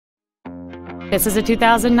This is a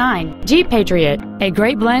 2009 Jeep Patriot, a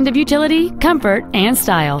great blend of utility, comfort, and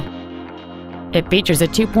style. It features a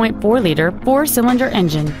 2.4-liter four-cylinder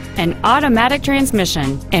engine, an automatic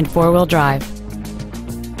transmission, and four-wheel drive.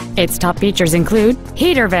 Its top features include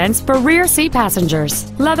heater vents for rear seat passengers,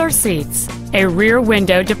 leather seats, a rear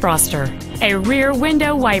window defroster, a rear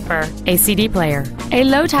window wiper, a CD player, a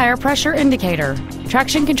low tire pressure indicator,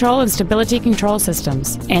 traction control and stability control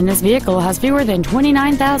systems, and this vehicle has fewer than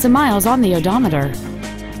 29,000 miles on the odometer.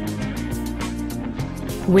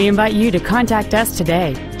 We invite you to contact us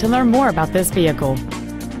today to learn more about this vehicle.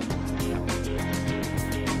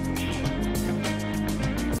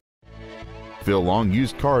 Phil Long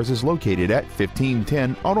Used Cars is located at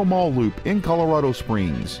 1510 Auto Mall Loop in Colorado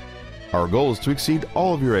Springs. Our goal is to exceed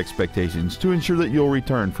all of your expectations to ensure that you'll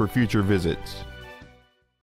return for future visits.